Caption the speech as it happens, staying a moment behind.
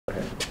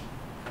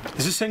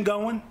Is this thing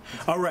going?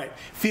 All right.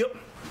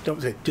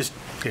 Don't say, just,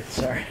 here.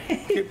 Sorry.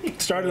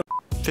 Start it.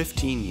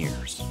 15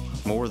 years,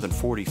 more than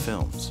 40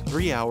 films,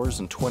 3 hours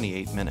and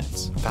 28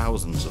 minutes,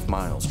 thousands of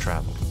miles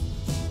traveled.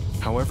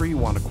 However you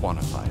want to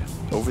quantify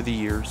it, over the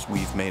years,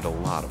 we've made a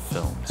lot of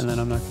films. And then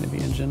I'm not going to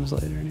be in Jim's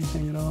Light or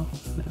anything at all?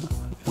 No.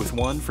 With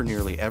one for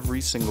nearly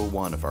every single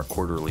one of our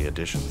quarterly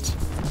editions.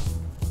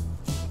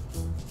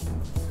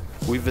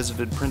 We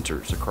visited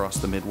printers across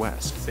the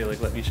Midwest. Say,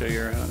 like, let me show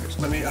you around or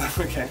something.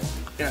 Okay.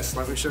 Yes,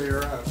 let me show you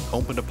around.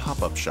 Opened a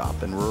pop-up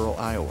shop in rural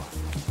Iowa.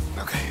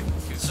 Okay,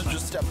 so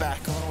just step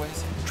back a little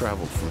ways.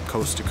 Traveled from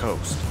coast to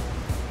coast.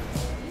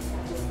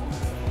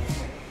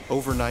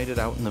 Overnighted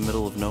out in the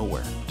middle of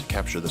nowhere to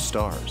capture the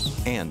stars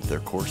and their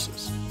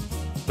courses.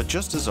 But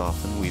just as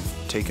often, we've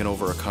taken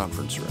over a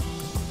conference room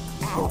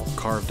or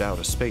carved out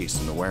a space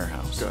in the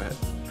warehouse. Go ahead.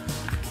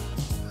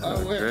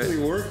 Oh,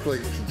 actually worked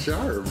like a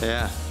charm.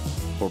 Yeah.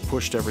 Or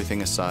pushed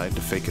everything aside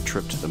to fake a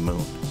trip to the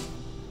moon.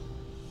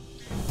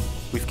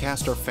 We've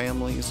cast our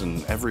families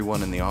and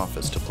everyone in the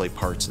office to play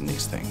parts in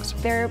these things.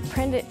 They're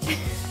printed.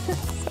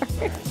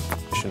 Sorry.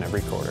 Every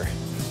quarter.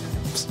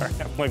 Sorry,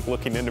 I'm like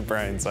looking into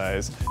Brian's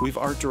eyes. We've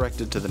art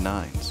directed to the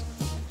nines,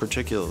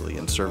 particularly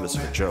in service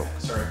of a joke.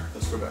 Sorry,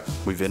 let's go back.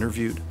 We've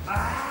interviewed.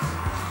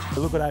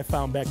 Look what I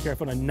found back here. I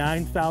found a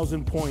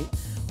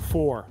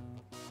 9,000.4.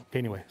 Okay,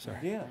 anyway, sorry.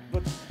 Yeah,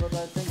 but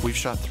I think... We've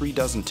shot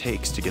 36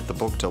 takes to get the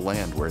book to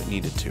land where it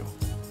needed to.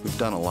 We've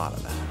done a lot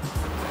of that.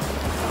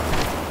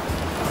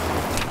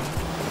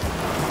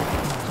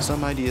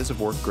 Some ideas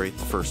have worked great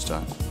the first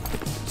time.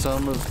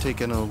 Some have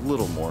taken a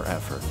little more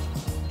effort.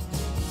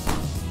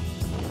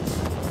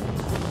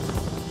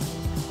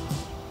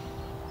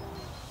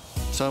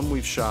 Some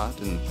we've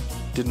shot and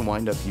didn't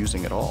wind up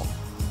using at all.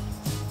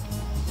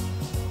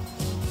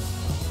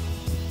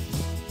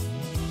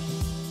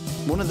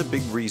 One of the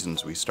big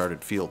reasons we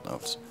started Field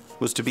Notes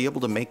was to be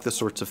able to make the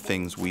sorts of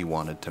things we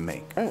wanted to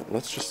make. All right,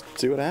 let's just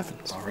see what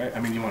happens. All right. I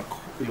mean, you want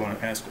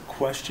to ask a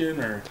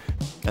question or?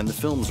 And the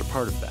films are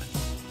part of that.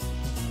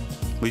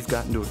 We've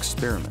gotten to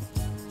experiment,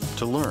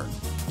 to learn,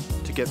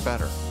 to get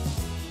better,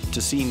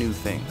 to see new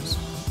things,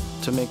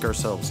 to make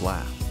ourselves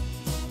laugh.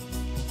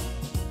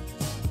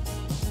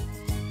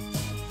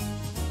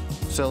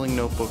 Selling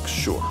notebooks,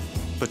 sure,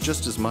 but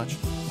just as much,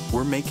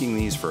 we're making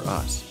these for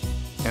us.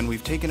 And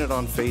we've taken it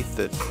on faith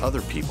that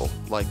other people,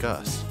 like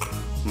us,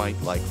 might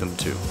like them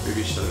too.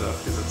 Maybe shut it up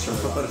because it's from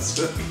us.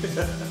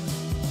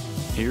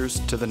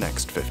 Here's to the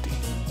next 50.